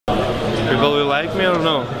People will like me or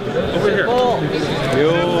no? Over here.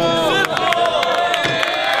 Yo.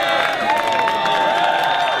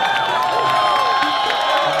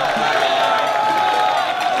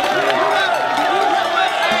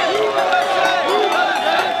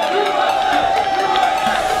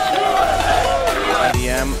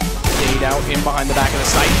 Out in behind the back of the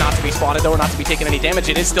site, not to be spotted though, or not to be taking any damage.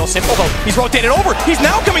 It is still Simple though. He's rotated over. He's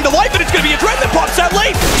now coming to life, and it's going to be a Dread that pops out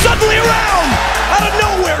late. Suddenly around, out of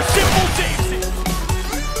nowhere, Simple saves it.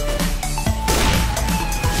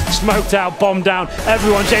 Smoked out, bomb down,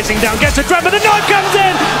 everyone chasing down, gets a Dread, but the knife comes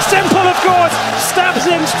in. Simple, of course, stabs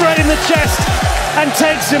him straight in the chest and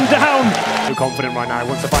takes him down. Too confident right now,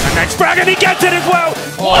 wants to find the next frag, and he gets it as well.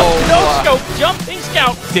 Oh, no scope, jumping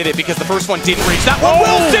scout. Did it because the first one didn't reach. That one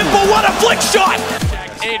will Simple, what a flick shot!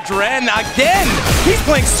 Adren again. He's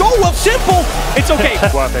playing so well. Simple, it's okay.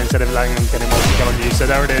 Worth it instead of letting him get him multi-kill on you. So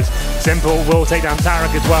there it is. Simple will take down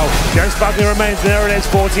Tarek as well. Joe Spugly remains. There it is.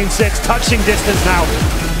 14-6, touching distance now.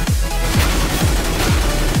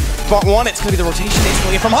 Spot one, it's going to be the rotation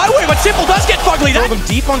instantly from Highway, but Simple does get Fugly. Throw them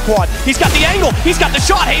deep on quad. He's got the angle. He's got the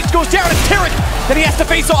shot. Hayes goes down. It's Tarek. Then he has to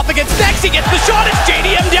face off against Nex. He gets the shot. It's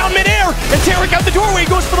JDM down midair. And Tarek out the doorway. He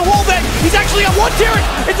goes for the wall then. He's actually on one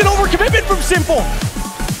Tarek. It's an overcommitment from Simple.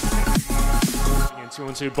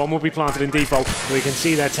 2-on-2, bomb will be planted in default. We can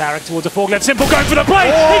see there Tarek towards the forklift. Simple going for the play.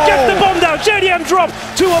 He gets the bomb down. JDM drop.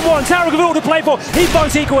 2-on-1. Tarek with all to play for. He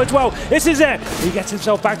finds equal as well. This is it. He gets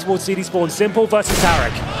himself back towards CD spawn. Simple versus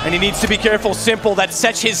Tarek. And he needs to be careful. Simple, that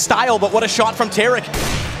sets his style, but what a shot from Tarek.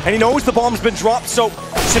 And he knows the bomb's been dropped, so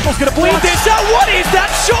Simple's gonna bleed this out. What is that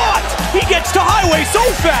shot? He gets to Highway so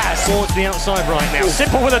fast. Towards the outside right now.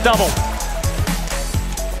 Simple with a double.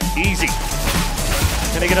 Easy.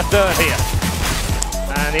 Can he get a third here?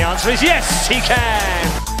 And the answer is yes, he can!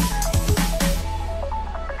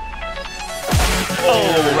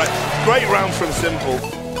 Oh, right. Great round from Simple.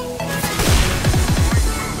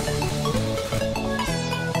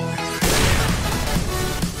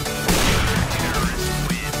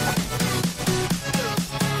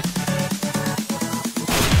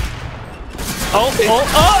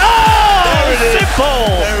 There it is. Simple!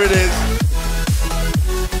 There it is.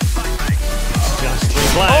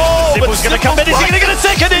 Oh, Simple's going to come in. Is he going to get a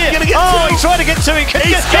second here? Oh, he's trying to get two. He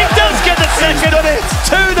does get the second.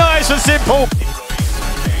 Too nice for Simple.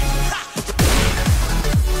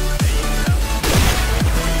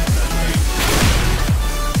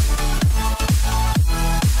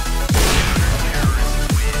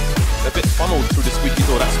 A bit funneled through the squeaky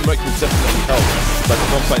door. That smoke will definitely help. But the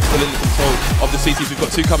bomb site's still in control of the CTs. We've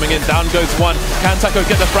got two coming in. Down goes one. Can Taco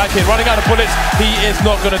get the frag in? Running out of bullets. He is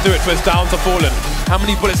not going to do it, so it's down to Fallen. How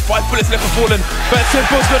many bullets? 5 bullets left for Fallen. But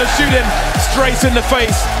Simple's going to shoot him straight in the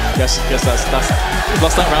face. Guess that's we've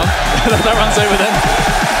lost that round. That round's over then.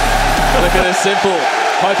 Look at this, Simple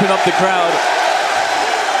hyping up the crowd.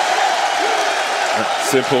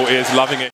 Simple is loving it.